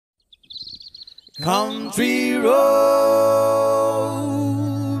Country road,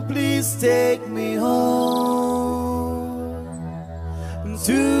 please take me home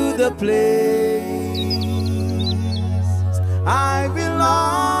to the place I belong,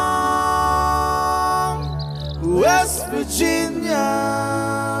 West Virginia,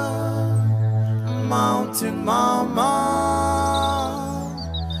 Mountain Mama,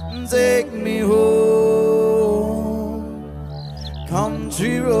 take me home,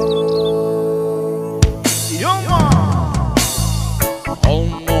 country road. Young man,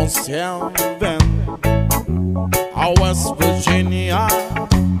 almost heaven, West Virginia,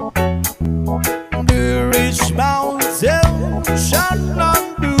 the rich mountain shall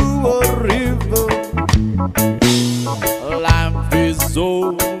undo a river. Life is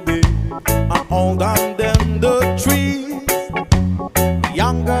so big and older than the trees,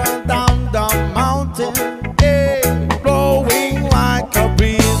 younger than the mountain, blowing like a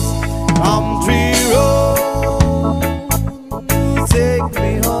breeze. Country road, take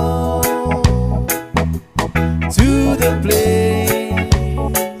me home to the place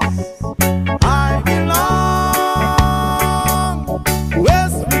I belong,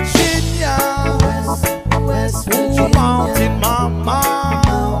 West Virginia, West Virginia. Mountain Mama,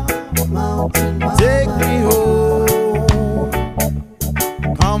 take me home,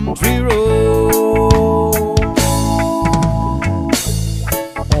 country road.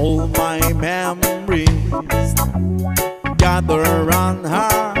 All my memories gather around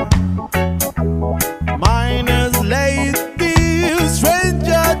her, mine is lady,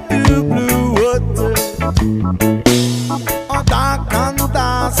 stranger to blue water, dark and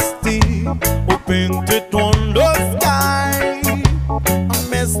dusty, painted on the sky, a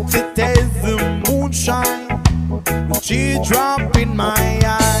misty taste of moonshine, she drop in my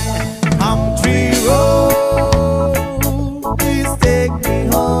eye. Country road, please take me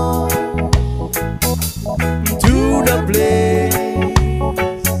home to the place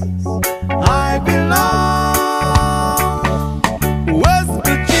I belong, West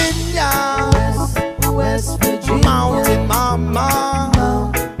Virginia, West Virginia. Mountain Mama,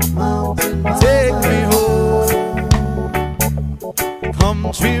 take me home,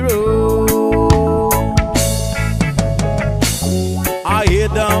 country road. I hear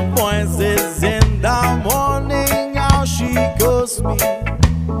the voices in the morning, how she calls me.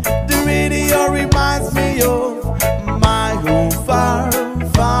 The radio reminds me of my home far,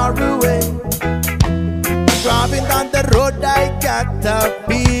 far away. Driving down the road, I got a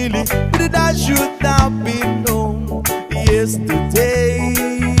feeling that I should have been home yesterday.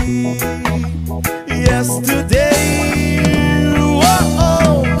 Yesterday,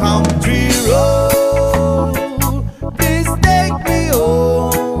 oh, country road, please take me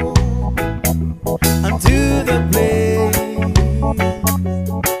home unto the place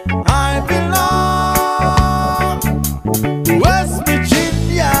I belong, West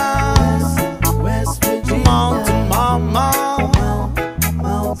Virginia, West Virginia. Mountain Mama,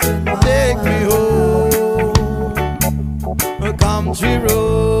 take me home, country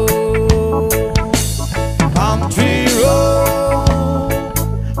road, country road,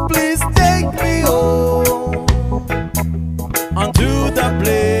 please take me home unto the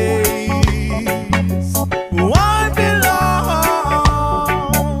place I belong,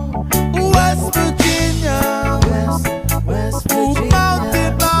 West Virginia, West Virginia.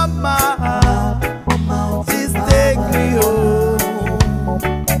 Mountain Mama, please take me home,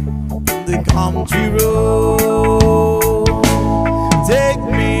 the country road, take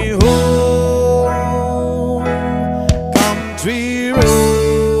me home, country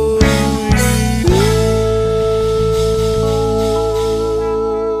road.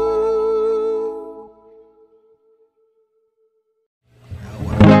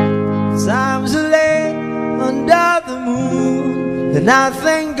 Times lay under the moon, and I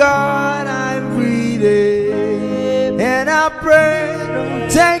thank God I'm breathing, and I pray don't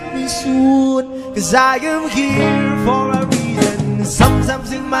take me soon, 'cause I am here for a reason.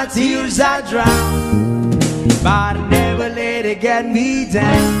 Sometimes in my tears I drown, but I never let it get me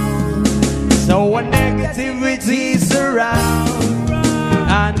down. So when negativity surround,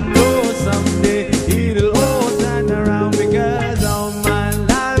 I know someday it'll all turn around, because all my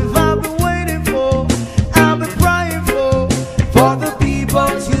life I've been waiting for, I've been praying for the people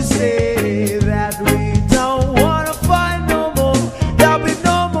to say that we don't wanna fight no more, there'll be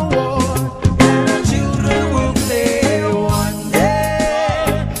no more war, and our children will play. One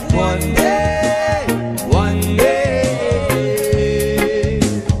day, one day, one day,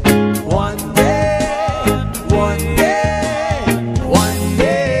 one day, one day, one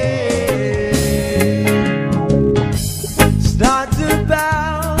day.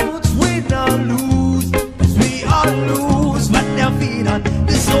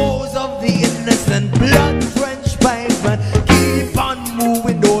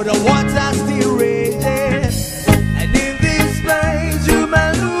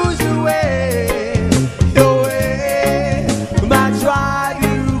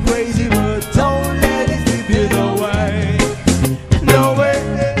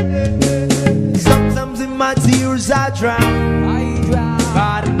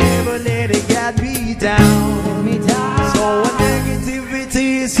 down. So when negativity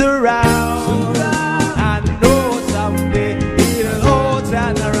is around, I know someday it'll all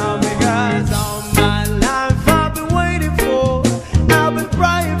turn around, because all my life I've been waiting for, I've been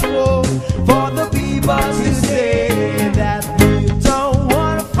praying for the people to say that we don't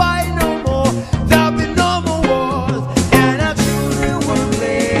wanna fight no more. There'll be no more wars, and our children will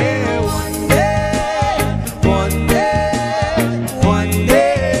play one day, one day, one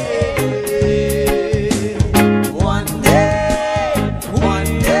day, one day, one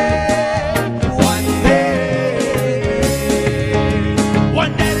day, one day.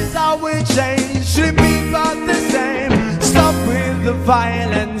 One day is how we change, should be about the same. Stop with the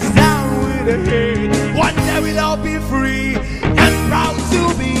violence, down with the hate. One day we'll all be free and proud to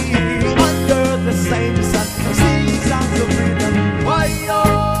be under the same sun, singing songs of freedom. Why yo,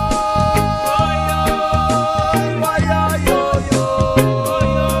 why yo, yo, yo,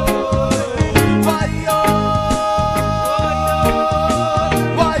 why yo,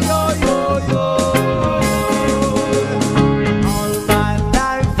 why yo, yo, yo. All my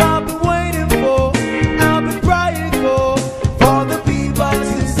life I've been waiting for, I've been crying for the people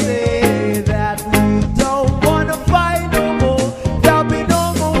to say that we don't wanna fight no more. There'll be no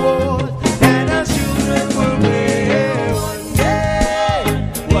more wars, and our children will live one day,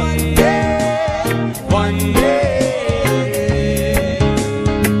 one day, one day,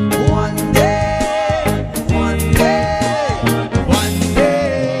 one day, one day, one day.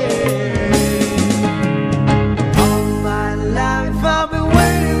 All my life I've been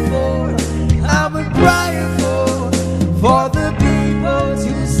waiting for, I've been crying for the people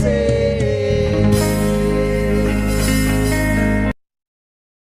to say.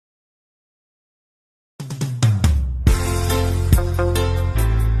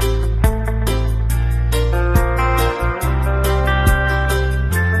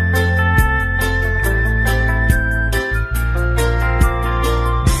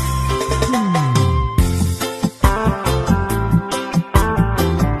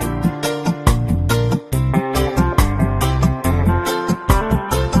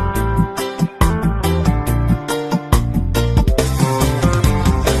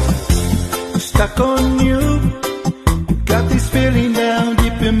 Stuck on you, got this feeling down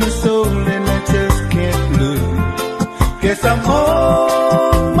deep in my soul, and I just can't lose. Guess I'm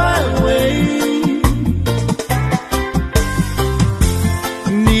on my way.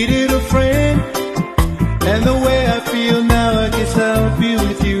 Needed a friend, and the way I feel now, I guess I'll be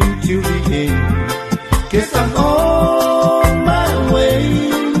with you till the end. Guess I'm on my way.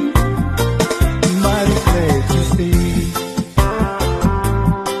 Mighty glad to stay.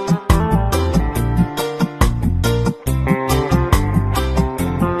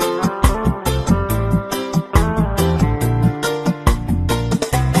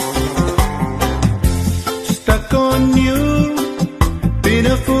 Stuck on you, been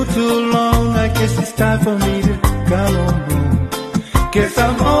a fool too long. I guess it's time for me to come on home. Guess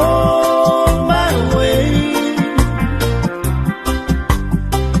I'm on my way.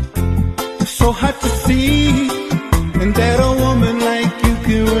 So hard to see, and that a woman like you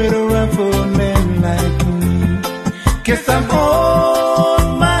can wait around for a man like me. Guess I'm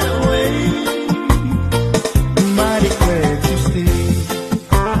on my way. Mighty glad to stay.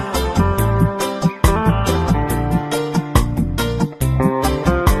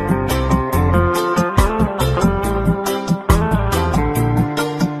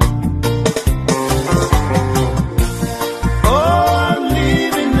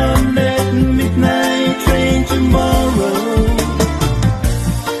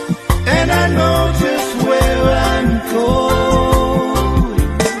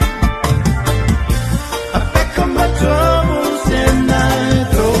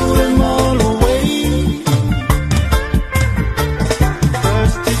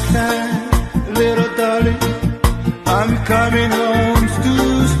 Coming home to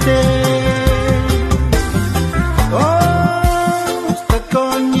stay. Oh, stuck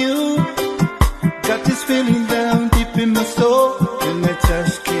on you, got this feeling down deep in my soul, and I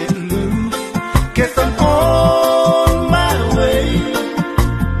just can't lose. Guess I'm on my way.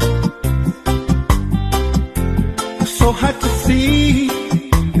 So hard to see,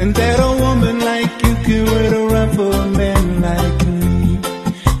 and that a woman like you can wait around for a man like me.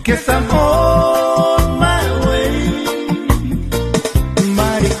 Guess I'm on my way.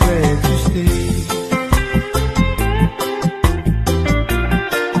 Mighty glad to stay.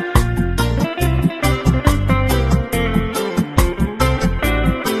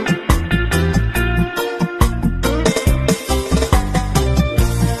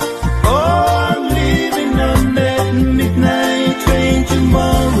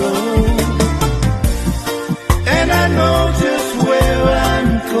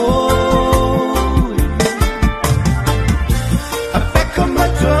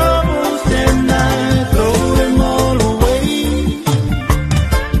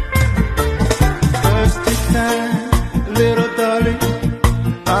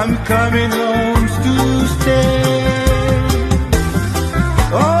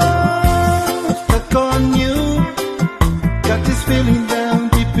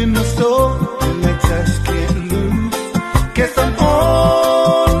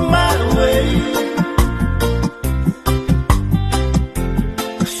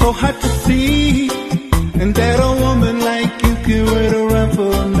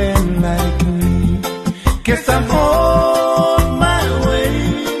 for a man like me. Guess I'm on my way.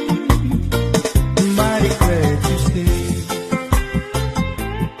 Mighty glad you stayed.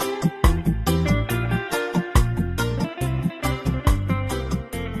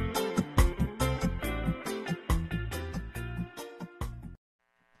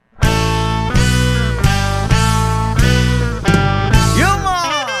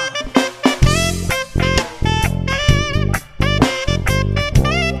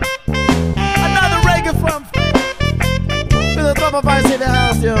 In the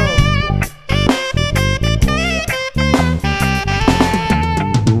house, yo.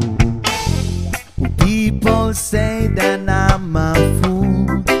 People say that I'm a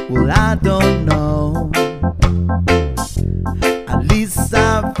fool. Well, I don't know. At least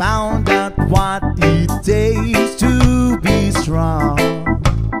I found out what it takes to be strong.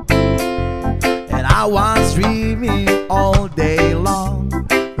 And I was dreaming all day long,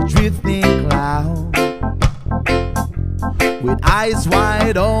 a drifting cloud. With eyes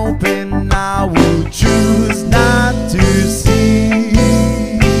wide open, I would choose not to see.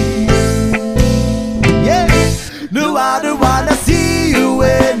 Yeah, no, I don't wanna see you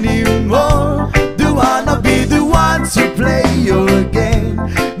anymore. Don't wanna be the one to play your game.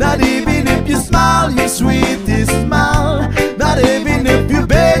 Not even if you smile your sweetest smile. Not even if you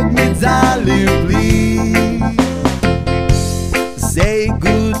beg me, darling, please. Say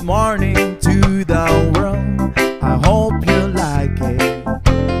good morning to the world. I hope you like it.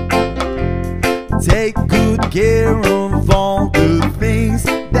 Take good care of all the things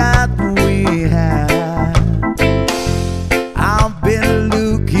that we have. I've been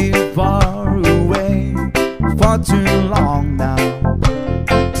looking far away for too long now.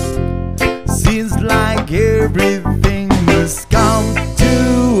 Seems like everything must come to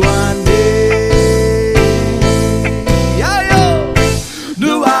an end. Yo, yo.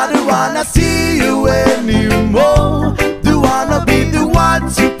 No, I don't wanna see you anymore. Don't wanna be the one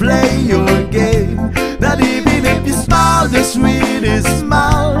to play your game. Not even if you smile the sweetest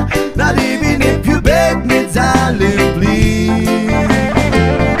smile. Not even if you beg me, darling, please.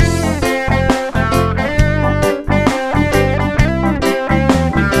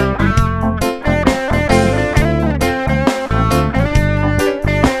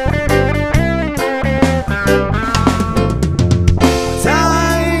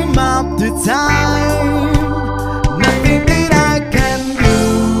 Time after time, nothing that I can do.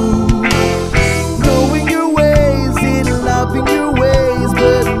 Knowing your ways and loving your ways,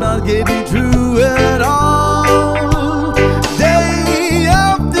 but not getting through at all. Day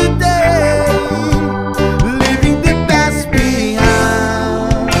after day, leaving the past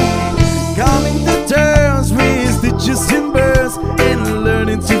behind. Coming to terms with stitches and burns and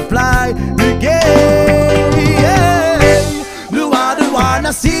learning to fly again. Yeah. No, I don't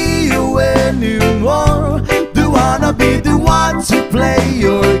wanna see you anymore. Don't wanna be the one to play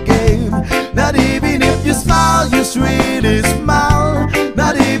your game. Not even if you smile your sweetest smile.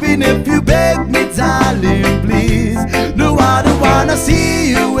 Not even if you beg me, darling, please. No, I don't wanna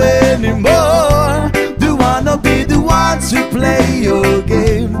see you anymore. Don't wanna be the one to play your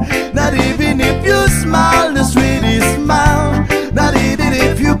game. Not even if you smile the sweetest smile. Not even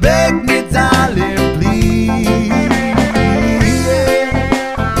if you beg me, darling, please.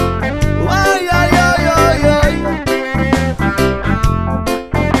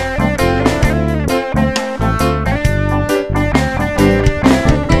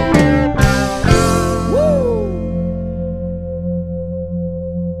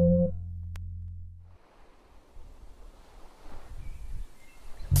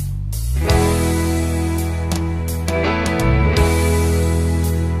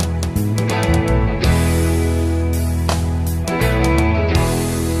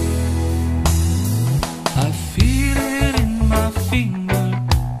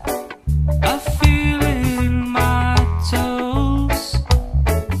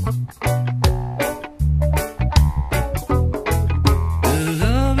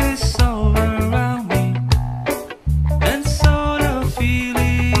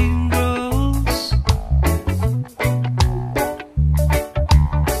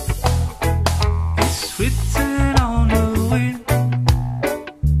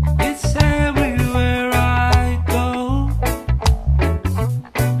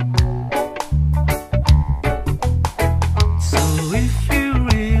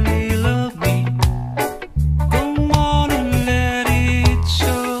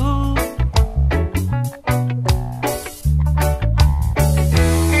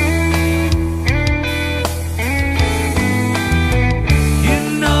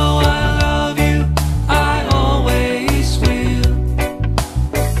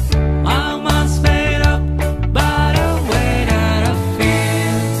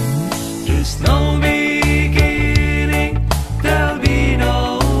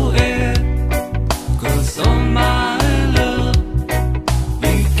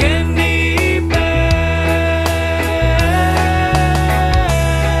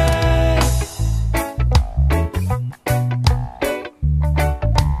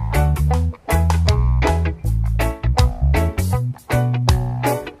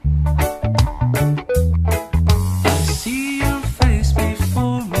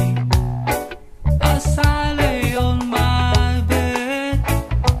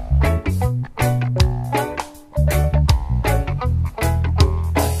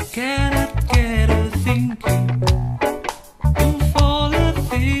 cannot get a thinking of all the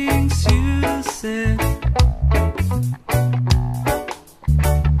things you said.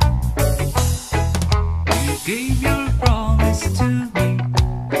 You gave your promise to me,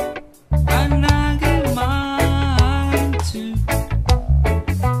 and I gave mine too.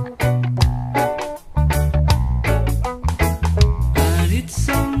 I need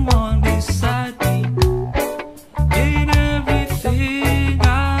someone beside me in everything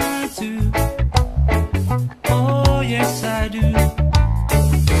I do. Oh yes I do.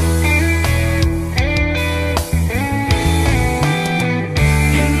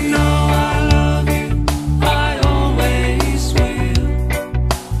 You know I love you, I always will.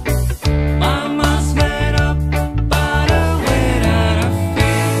 My mind's made up by the way that I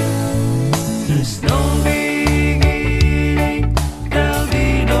feel. There's no beginning, there'll be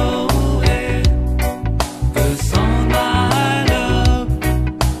no end. 'Cause on my love,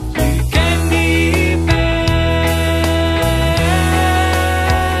 you can depend.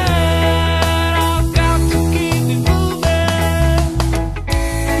 I've got to keep it moving.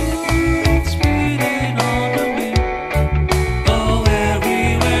 It's written on the wind. Oh,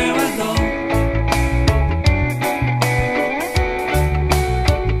 everywhere I go.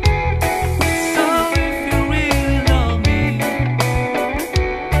 So if you really love me,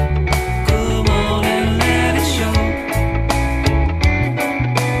 come on and let it show.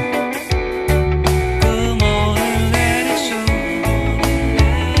 Come on and let it show.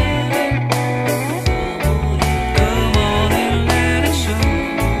 Come on and let it show.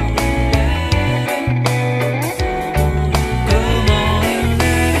 Come on and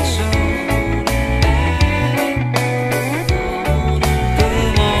let it show.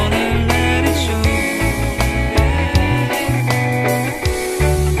 Come on and let it show.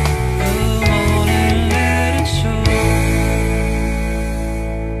 Come on and let it show.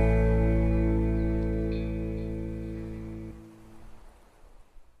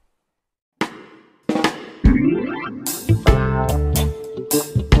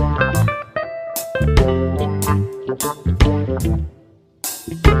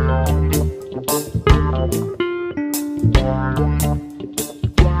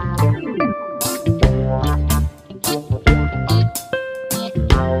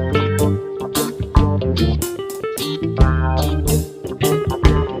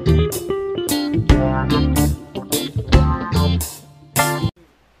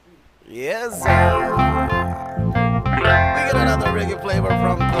 Yes, sir. We got another reggae flavor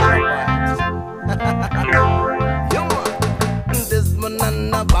from Philippines. This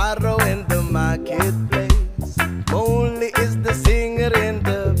banana barrow in the marketplace. Molly is the singer in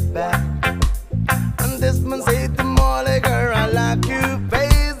the back. And this man say to Molly, girl, I like you.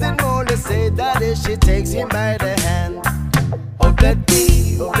 Face and Molly say that if she takes him by the hand. Oh, that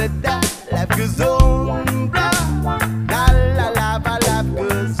be, oh, that life goes on, blah. La la la, life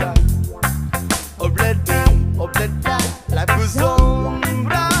goes on. Life goes on,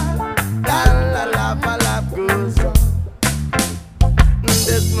 la la la, life goes on.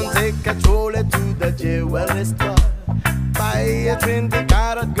 This man take a trolley to the jewelry store, buy a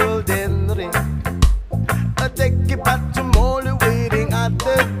 20-carat golden ring. I take it back to Molly waiting at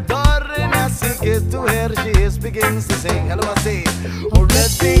the door, and as he gets to her, she begins to sing. And I say, oh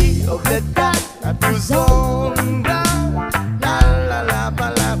let me, oh let that, life goes on, la la la,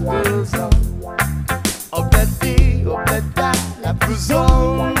 life goes on. Oh Betty, oh Betty, life goes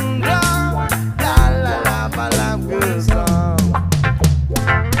on, la la la, my life goes on.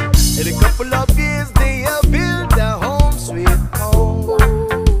 In a couple of years they have built a home sweet home,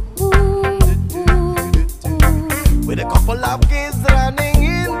 with a couple of kids running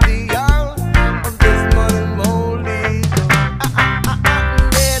in the yard of this morning Molly.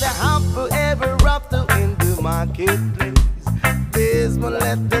 They'd have forever after in the marketplace. This one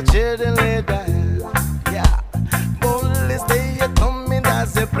let the children lay down.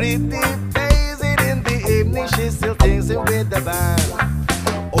 That's a pretty face, and in the evening she still dancing with the band.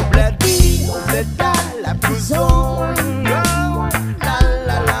 Oh, bloody, oh, bloody, life goes on, la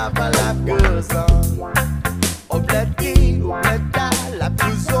la la, life goes on. Oh, bloody, oh, bloody, life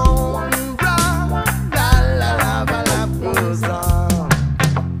goes on, la la la, life goes on.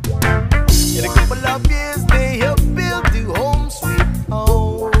 In a couple of years they have built the home sweet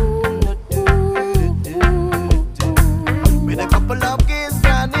home, with a couple of kids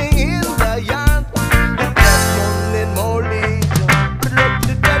running in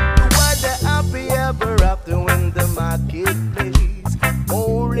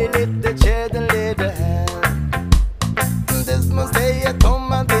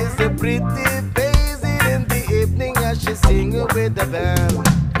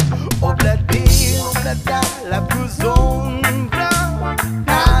blah, da, life goes on. Blah,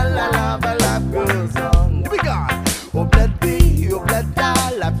 la, la, la, la, life goes on. We got, oh, blah, dee, oh, blah, da,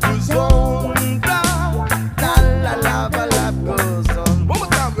 life goes on. Blah, la, la, la, la, life goes on. One more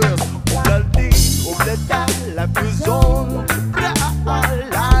time, girls. Oh, blah, dee, oh, blah, da, life goes on. Blah, la,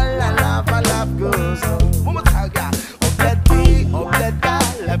 la, la, la, life goes on. One more time, guys. Oh, blah, dee, oh, blah, da,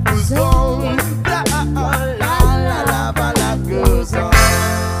 life goes on. Blah, la, la, la, la, life goes on.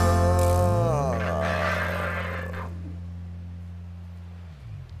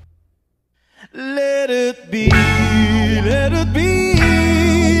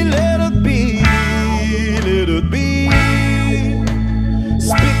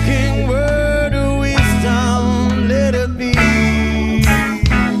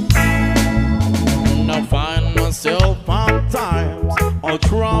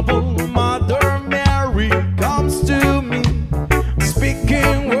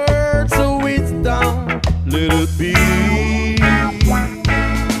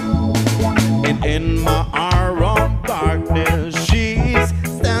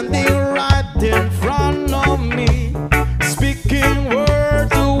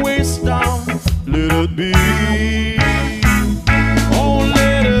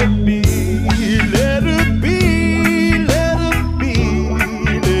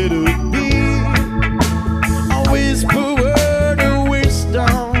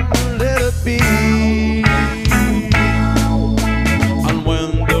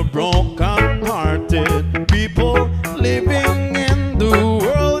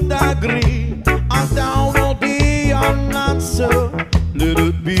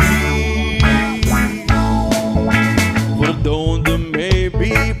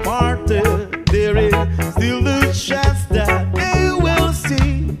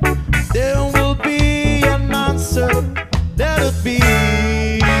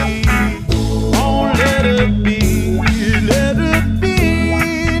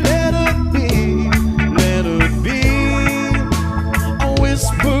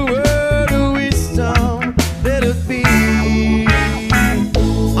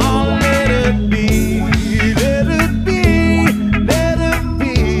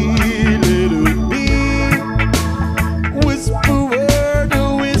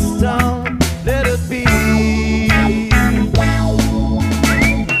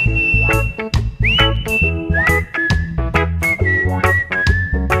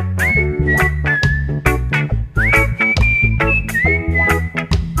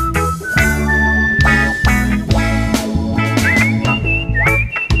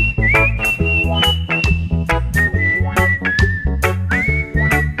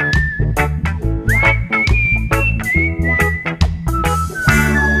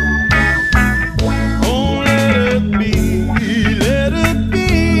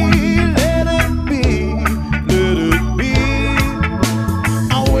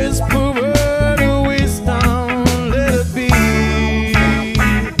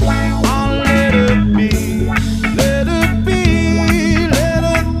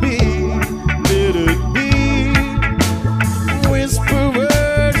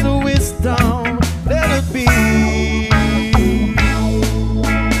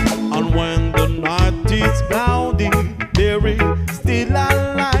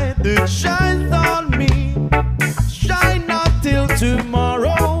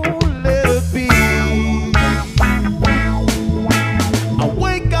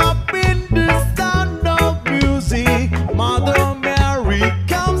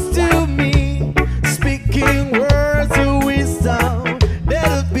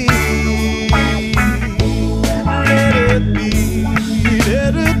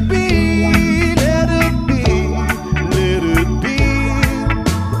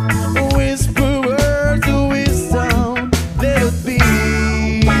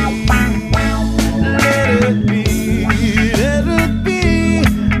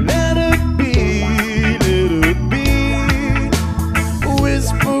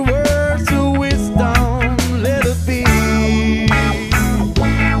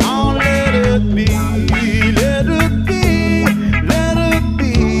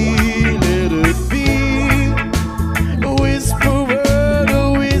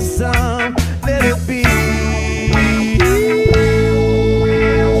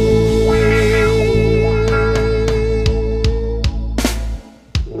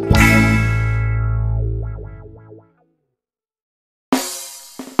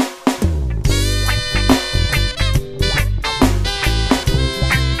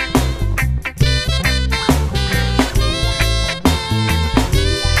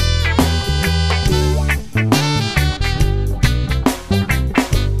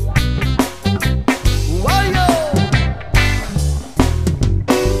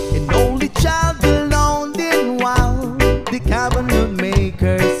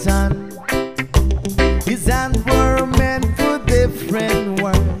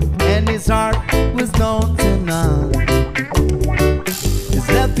 no tenant. He's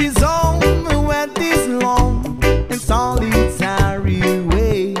left his home and went his long and solitary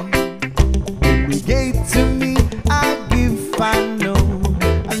way. When he gave to me, I give, I know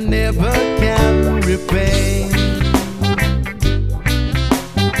I never can repay.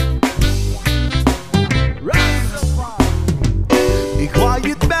 A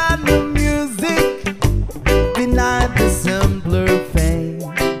quiet band of music denied the simpler fame.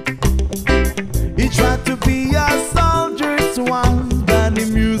 He tried to be a soldier once, but the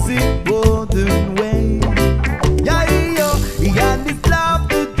music wouldn't wait. Yeah, he had his love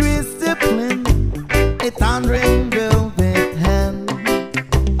to discipline, a thundering velvet hand.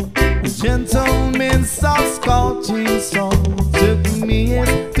 A gentleman's soft scorching song took me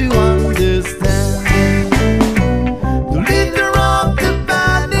years to understand. The leader of the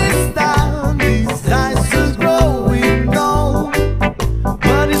band is down, his eyes are growing old,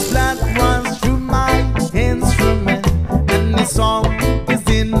 but his blood runs through my instrument, and this song is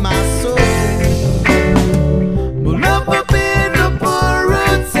in my soul. But never been a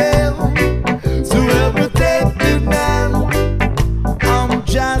poorer tale to ever take the man. I'm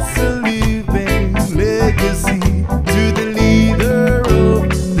just a living legacy to the leader of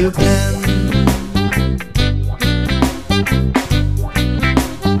the band.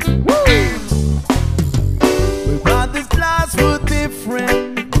 We brothers' lives were different,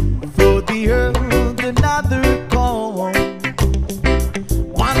 for the earth another call.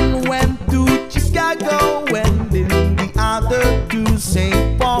 One went to Chicago and then the other to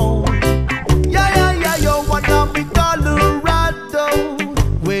St. Paul. Yo, one up in Colorado,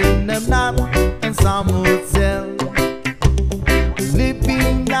 when I'm not in some hotel.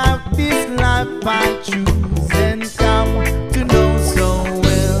 Living out this life I choose and come to know so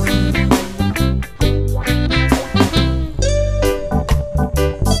well.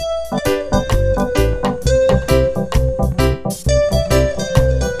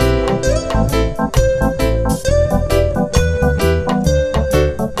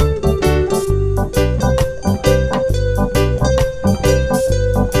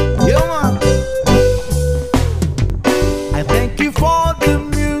 Yeah, man. I thank you for the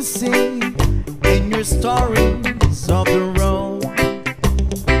music and your stories of the road.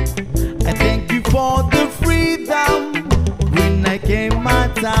 I thank you for the freedom when I came my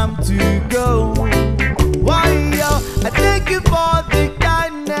time to go. Why, yo, I thank you for the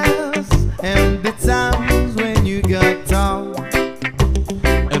kindness and the times when you got down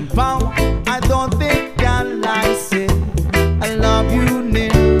and found. I don't think I like say I love you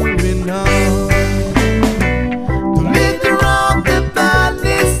near enough. The leader of the band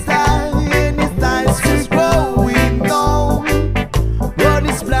is dying, his eyes is growing old, but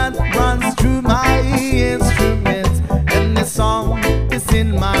his blood runs through my instruments, and the song is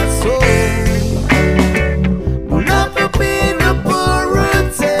in my soul. Will never be a poorer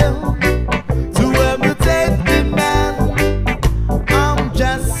tale to ever take the man. I'm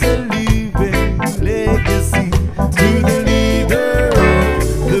just a living legacy to the leader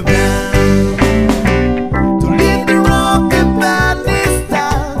of the band. The leader of the band is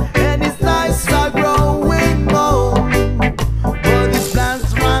down, and his eyes are growing old, but his plans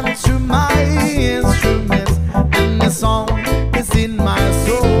run through my instruments, and the song is in my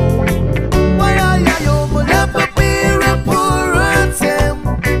soul. Why yo, will never be a poorer tale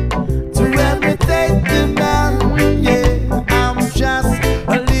to imitate the man. Yeah, I'm just a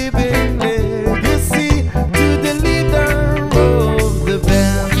living legacy to the leader of the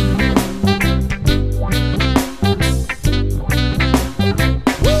band.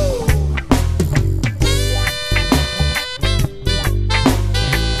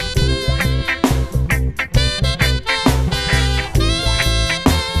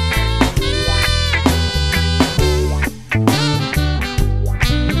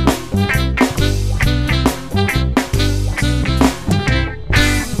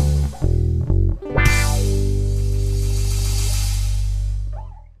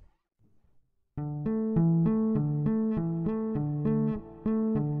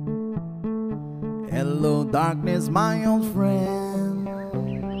 Hello, darkness, my old friend.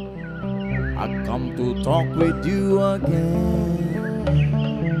 I come to talk with you again,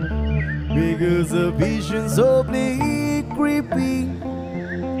 because the vision's so bleak, creepy.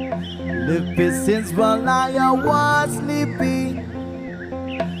 Lived since while I was sleeping,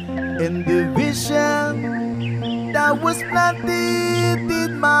 in the vision that was planted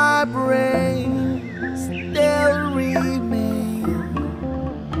in my brain still remain,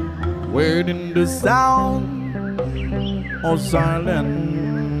 waiting the sound of silence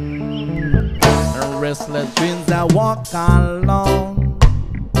and restless dreams that walk along.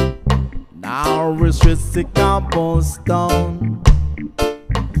 Now the streets of cobblestone.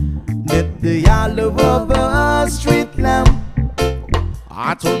 Knit the yellow of a street lamp.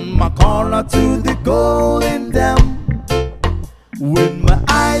 I turn my collar to the golden dam. When my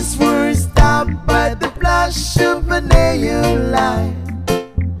eyes were stopped by the flash of a neon light,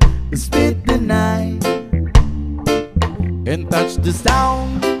 split the night and touch the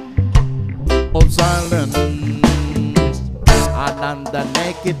sound of silence. And on the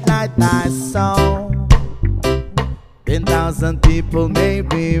naked night I saw 10,000 people,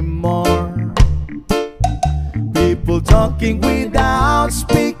 maybe more. People talking without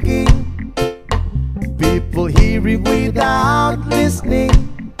speaking, people hearing without listening,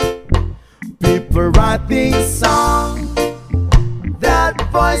 people writing songs that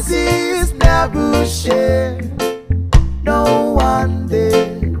voices never share. No one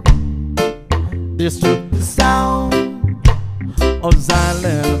there disturbed the sound of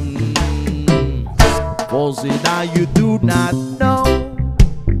silence. For see now you do not know,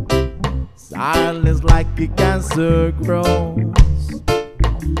 silence like a cancer grows.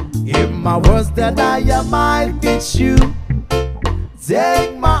 If my words that I might teach you,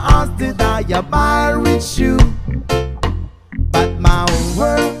 take my arms that I might reach you. But my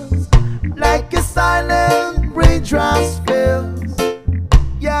words, like a silent raindrops falls,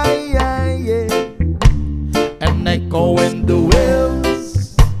 yeah, yeah, yeah, and echo in the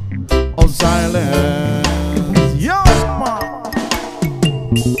wells of silence. Yo, man.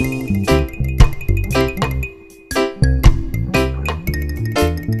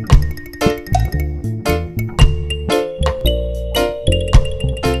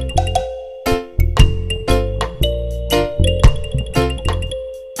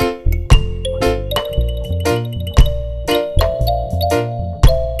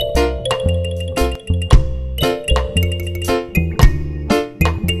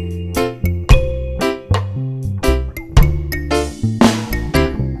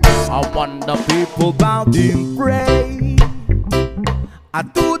 The people bowed in praise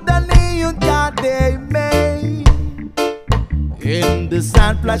to the neon god they made. In the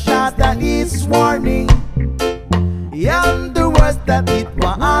sun flash out that its warning, and the words that it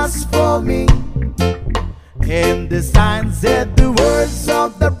was for me. And the sign said the words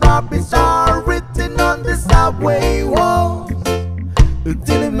of the prophets are written on the subway walls,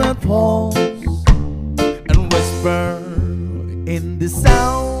 until it may pause and whisper in the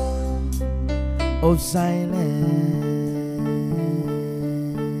sound of silence.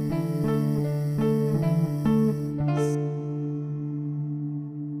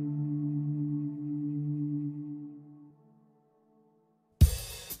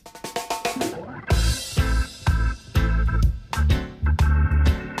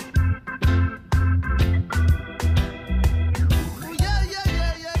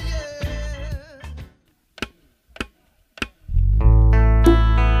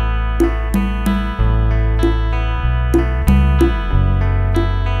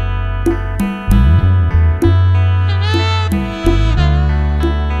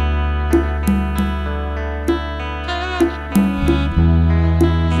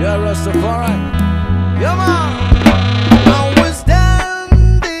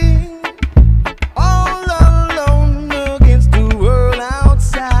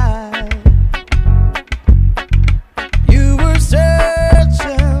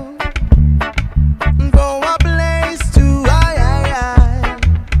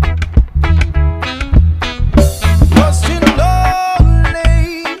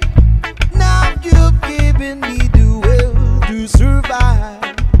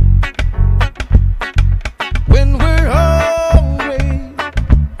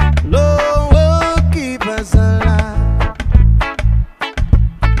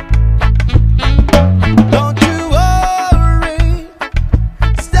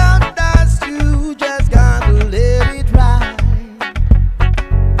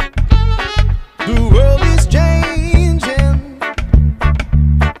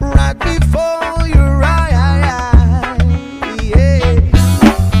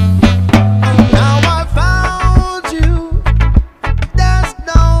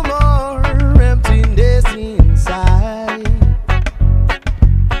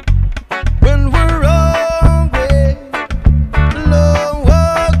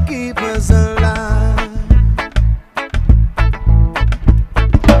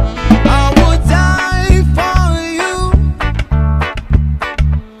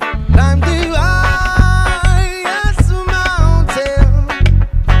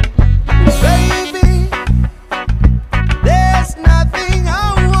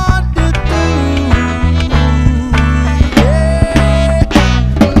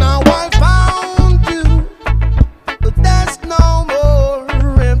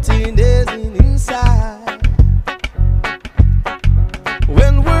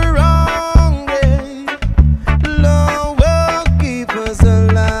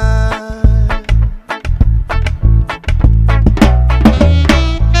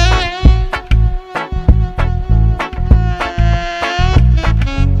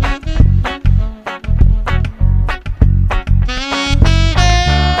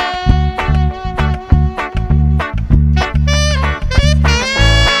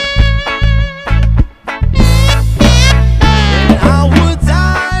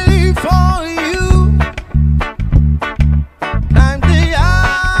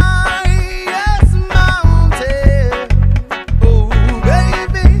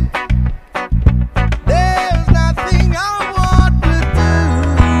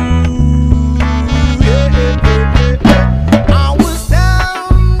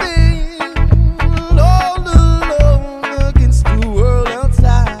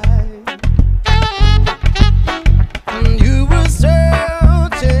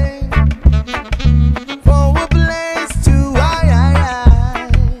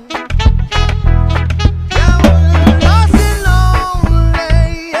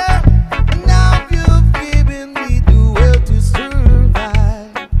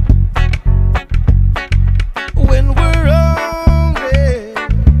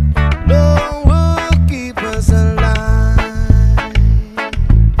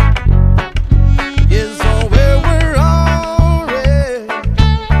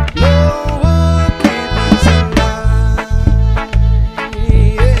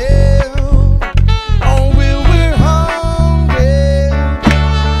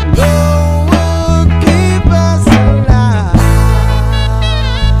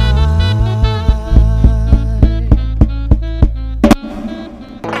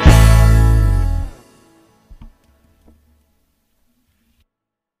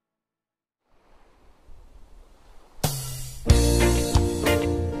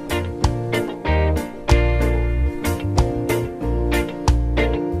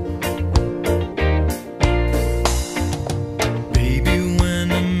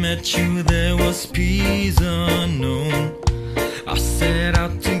 met you, there was peace unknown. I set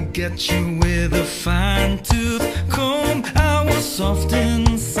out to get you with a fine-tooth comb. I was soft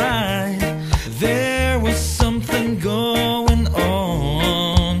inside, there was something going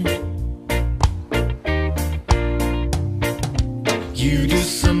on. You do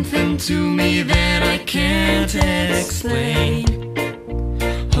something to me that I can't explain.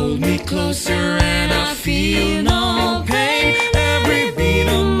 Hold me closer and I feel no pain. Every beat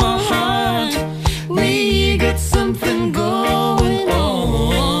of my heart, we got something going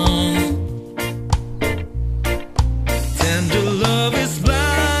on. Tender love is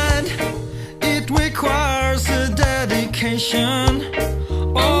blind, it requires a dedication.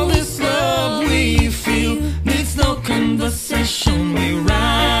 All this love we feel needs no conversation. We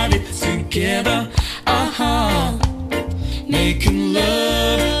ride it together, aha, making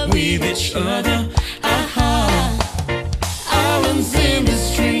love with each other, aha. Islands in the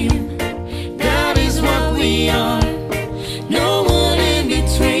stream, that is what we are. No one in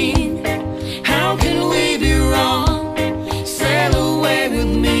between. How can we be wrong? Sail away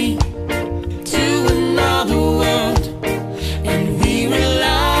with me to another world, and we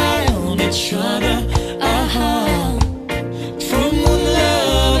rely on each other, aha. From one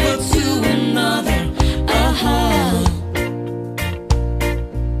lover to another, aha.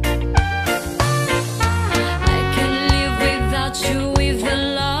 I can live without you if the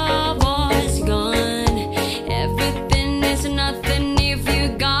love was gone. Everything is nothing if you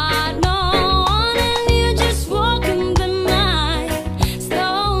got no one, and you just walk in the night,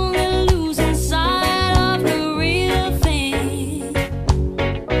 slowly losing sight of the real thing.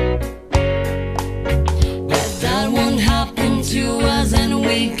 But that won't happen to us, and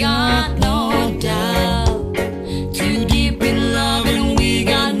we got no doubt. Too deep in love, and we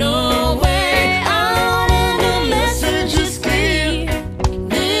got no way out, and the message is clear.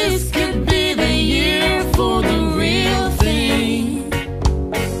 This could be the year for the real thing.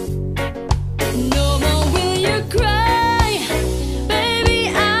 No more will you cry, baby,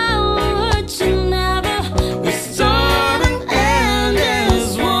 I'll hurt you never. We start and end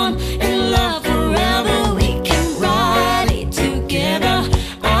as one, in love forever. We can ride it together,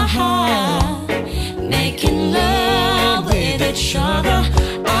 aha, making love with each other,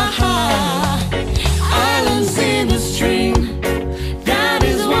 aha. Islands in the stream, that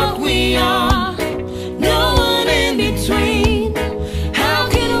is what we are. No one in between. How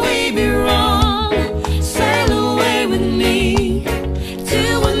can we be wrong? Sail away with me to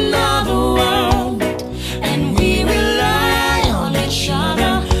another world, and we rely on each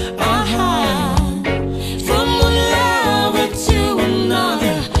other, aha. From one lover to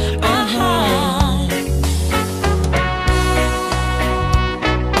another, aha.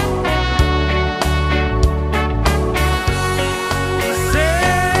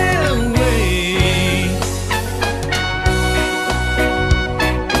 Sail away.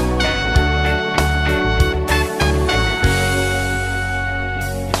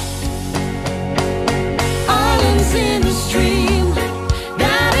 Islands in the stream,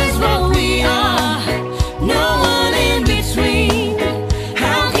 that is what we are. No one in between.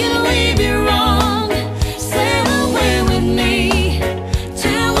 How can we be wrong? Sail away with me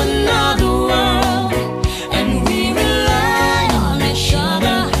to another world, and we rely on each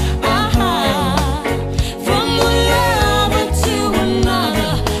other, aha. From one lover to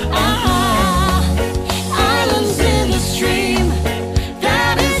another, aha. Islands in the stream,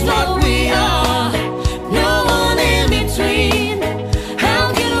 that is what we are. No one in between. How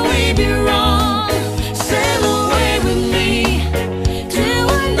can we be wrong? Sail away with me to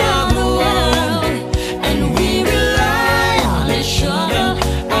another world, and we rely on each other,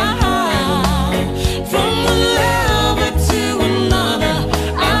 aha. From one lover to another,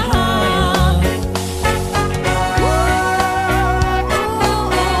 aha.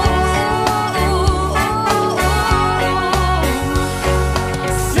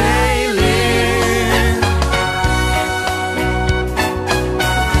 Sailing.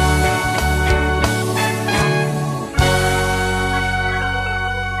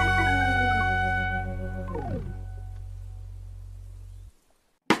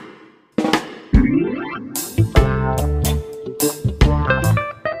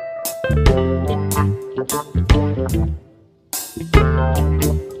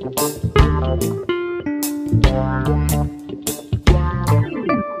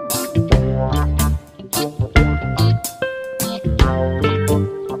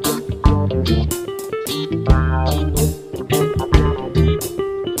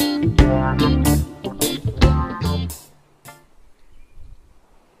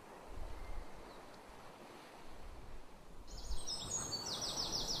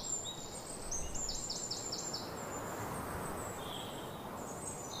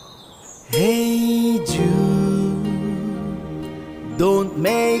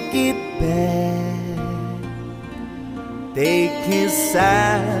 make it better. Take his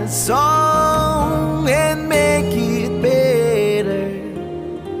sad song and make it better.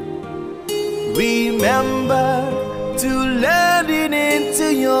 Remember to let it into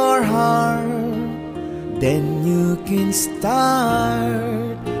your heart. Then you can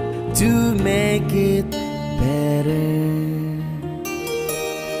start to make it better.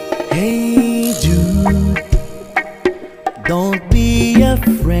 Hey Jude, don't be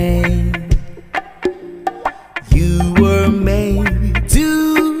afraid. You were made to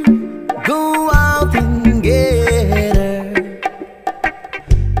go out and get her.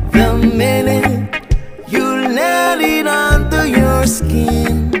 The minute you let it under your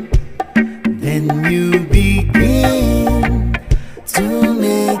skin, then you begin to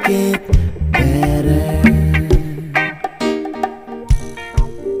make it better.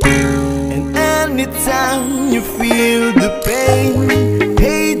 And anytime you feel the pain,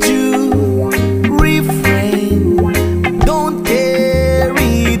 hey Jude,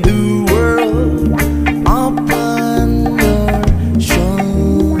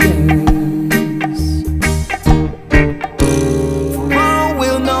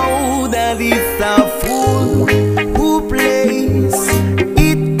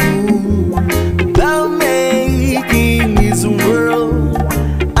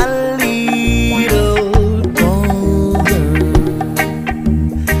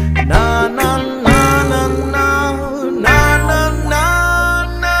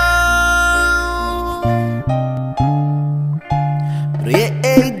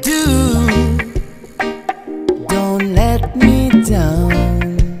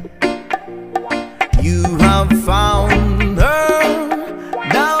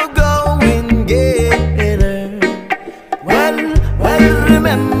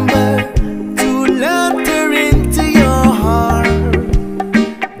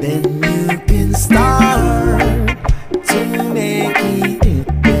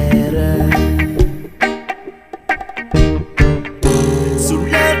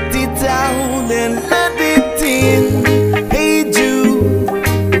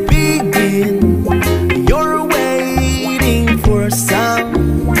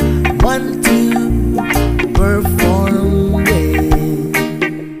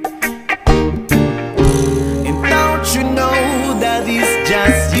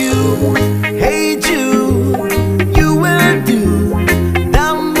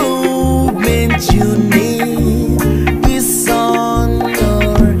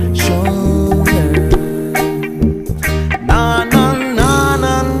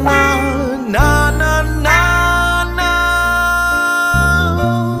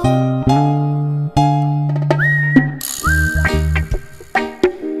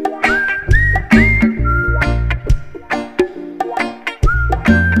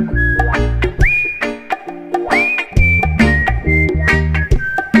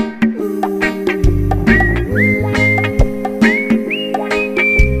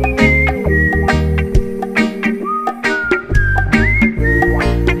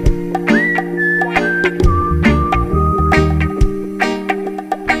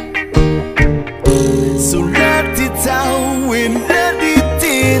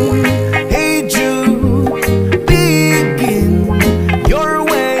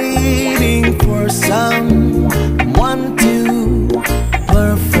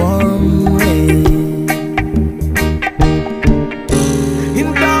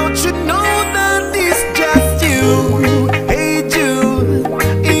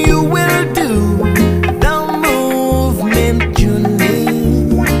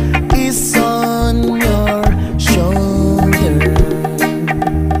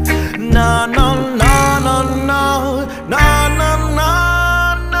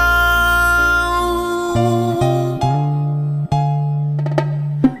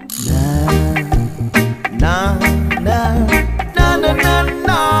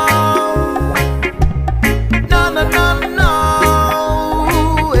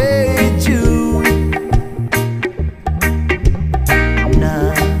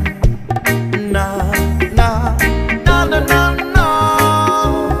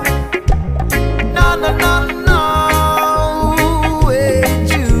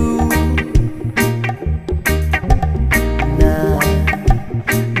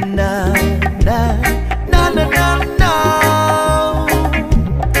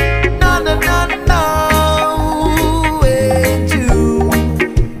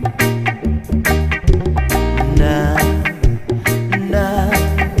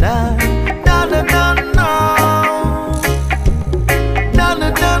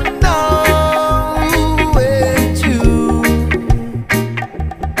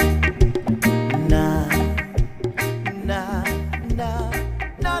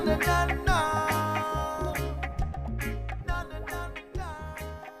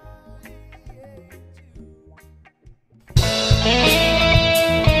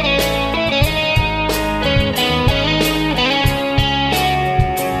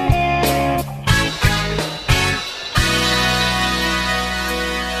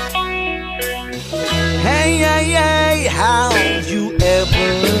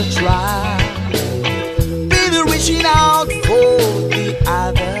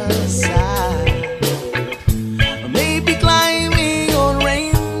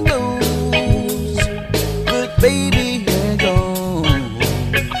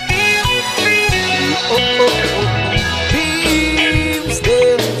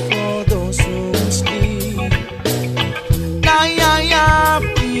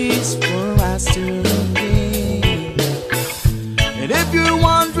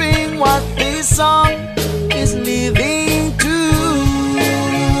 this song is living too.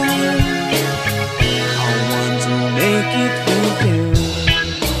 I want to make it with you.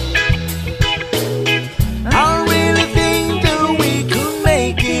 I really think that we could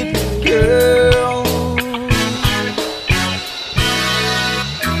make it, girl.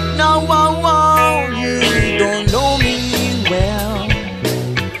 Now I want you, don't know me well.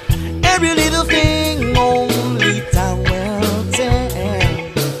 Every little thing only time will tell.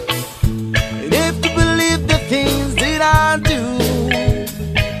 And if you believe the things that I do,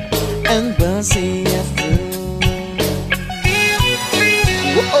 and we'll see it through.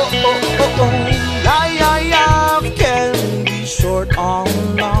 Life can be short or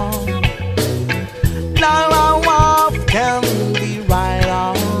long. Life can be right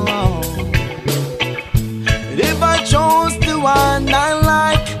or wrong. And if I chose the one I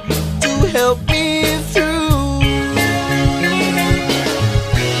like to help me through,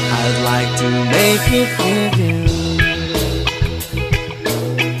 I'd like to make it with you.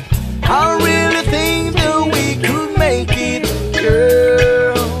 I really think that we could make it,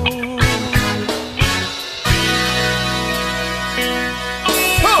 girl.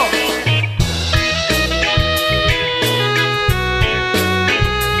 Huh.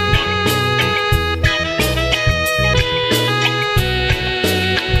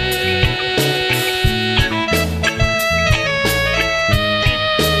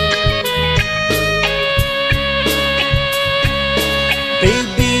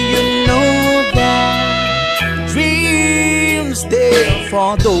 Baby, you know that dreams there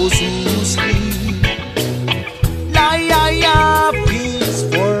for those who sleep. Peace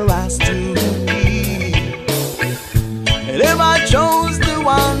for us to keep. And if I chose the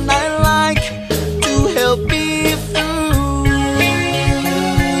one I like to help me through,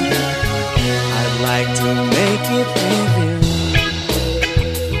 I'd like to make it with you.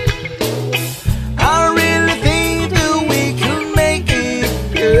 I really think that we could make it,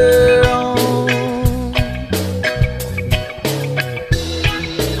 girl.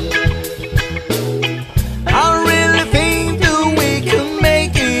 I really think that we could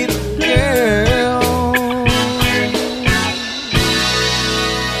make it, girl.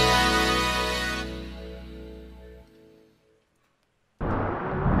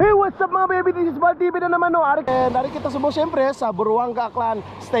 Hey, what's up mga baby? This is Bal TV na naman, no? Ari kita sumo siyempre sa Buruanga Clan.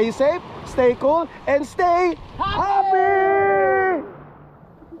 Stay safe, stay cool, and stay happy!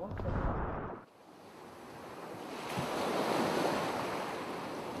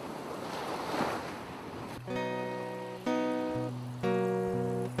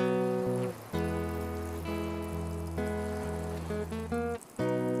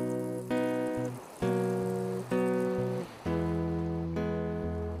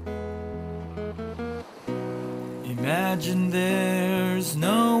 Imagine there's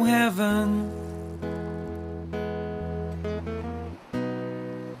no heaven.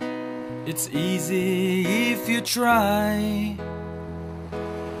 It's easy if you try.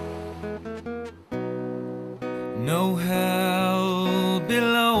 No hell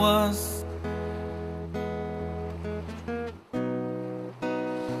below us.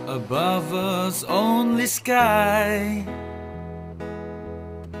 Above us only sky.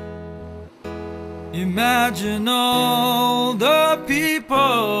 Imagine all the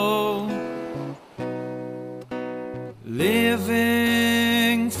people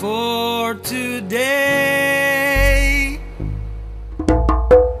living for today.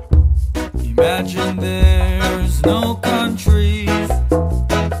 Imagine there's no countries.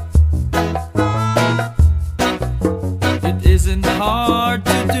 It isn't hard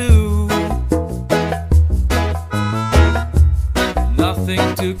to do.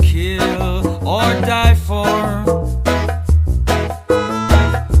 Nothing to kill or die for,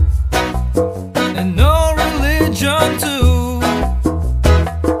 and no religion too.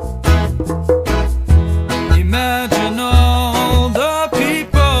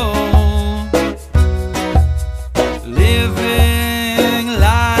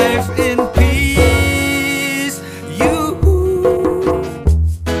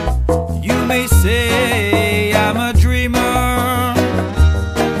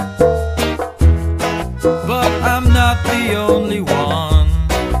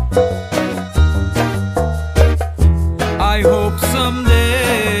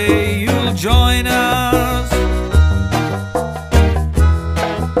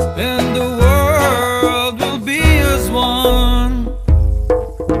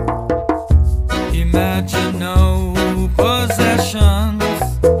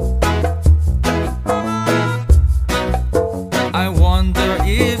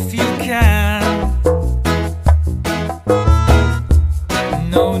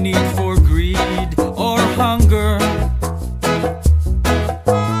 no need for greed or hunger.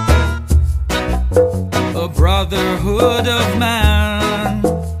 A brotherhood of man.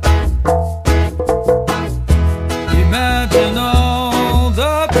 Imagine all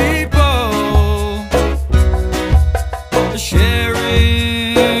the people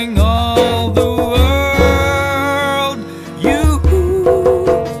sharing all the world.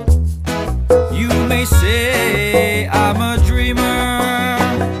 You may say I'm a dreamer,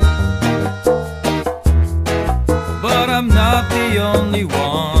 but I'm not the only one.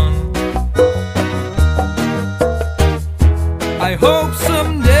 I hope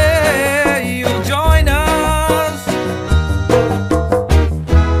someday you'll join us,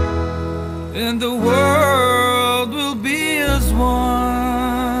 and the world will be as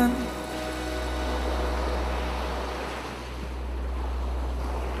one.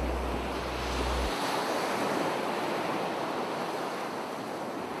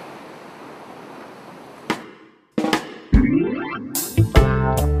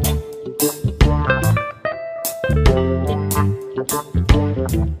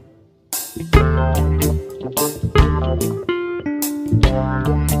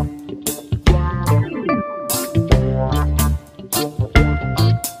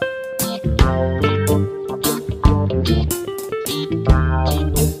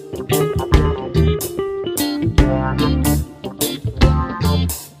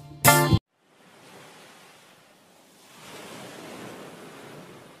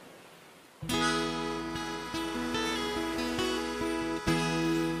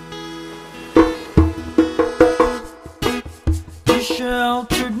 You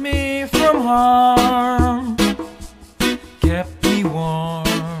sheltered me from harm, kept me warm,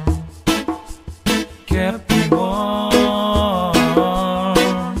 kept me warm.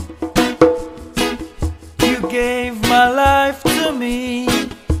 You gave my life to me,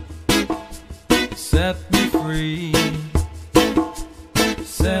 set me free,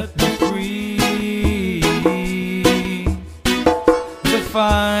 set me free. The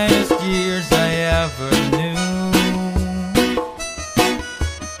finest years I ever knew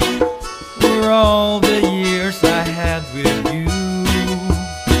were all the years I had with you,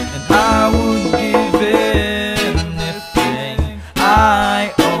 and I would give anything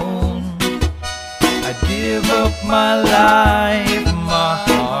I own. I'd give up my life, my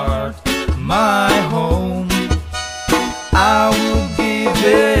heart, my home. I would give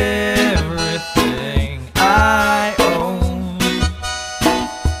everything I own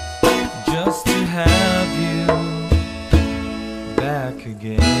just to have you back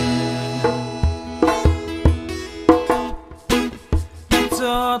again. You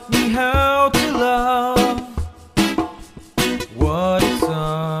taught me how to love, what it's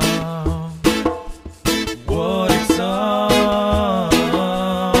of, what it's of.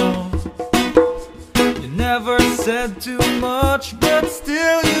 You never said too much, but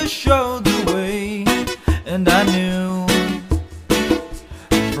still you showed the way, and I knew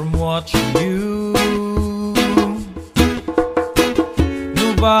from watching you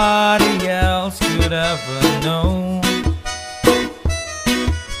nobody else could ever know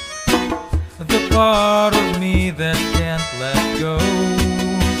the part of me that can't let go.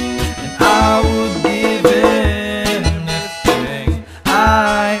 And I would give anything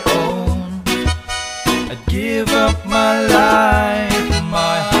I own. I'd give up my life,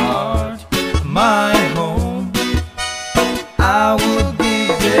 my heart, my home. I would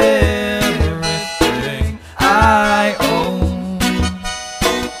give everything I own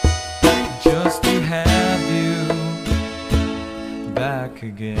just to have you back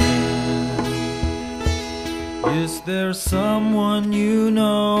again. Is there someone you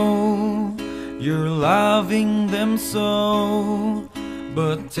know, you're loving them so,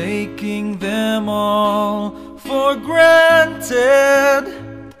 but taking them all for granted?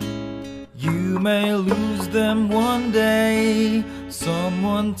 You may lose them one day,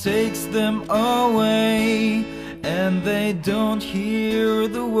 someone takes them away, and they don't hear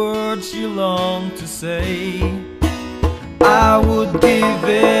the words you long to say. I would give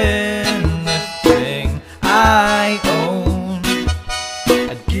anything I own.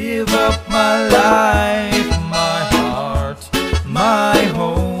 I'd give up my life, my heart, my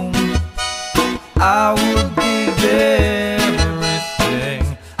home. I would give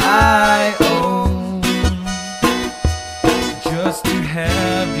everything I own just to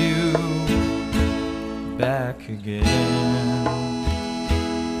have you back again,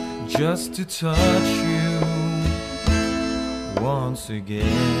 just to touch you once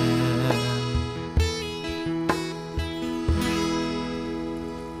again.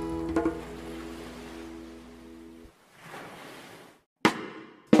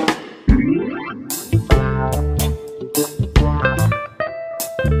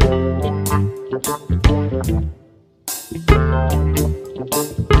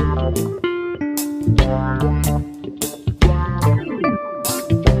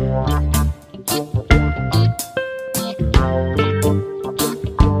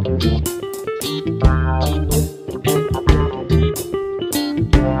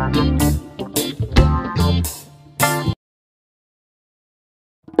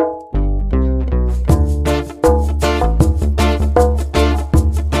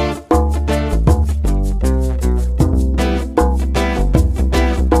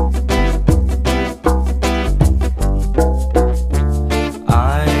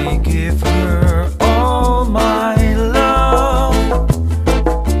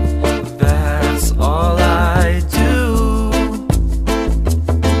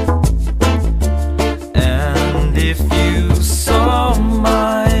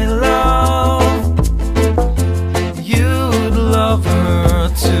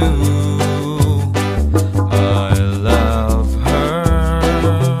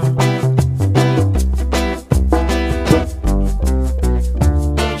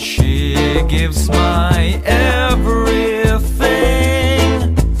 She gives my everything,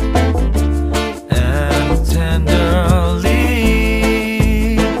 and tenderly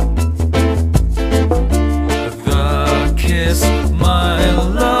the kiss my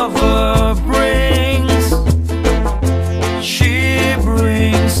lover brings, she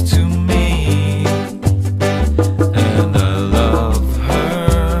brings to me, and I love her.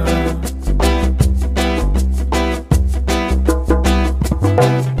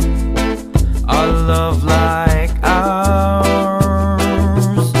 A love like ours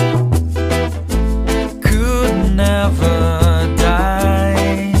could never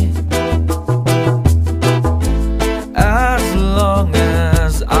die, as long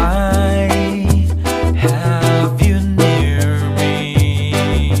as I have you near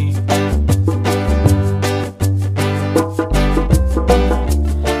me.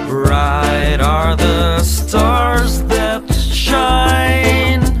 Bright are the stars that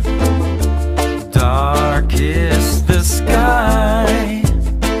shine, dark is the sky.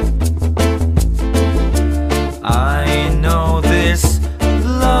 I know this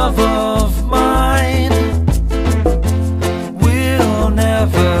love of mine will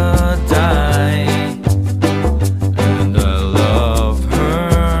never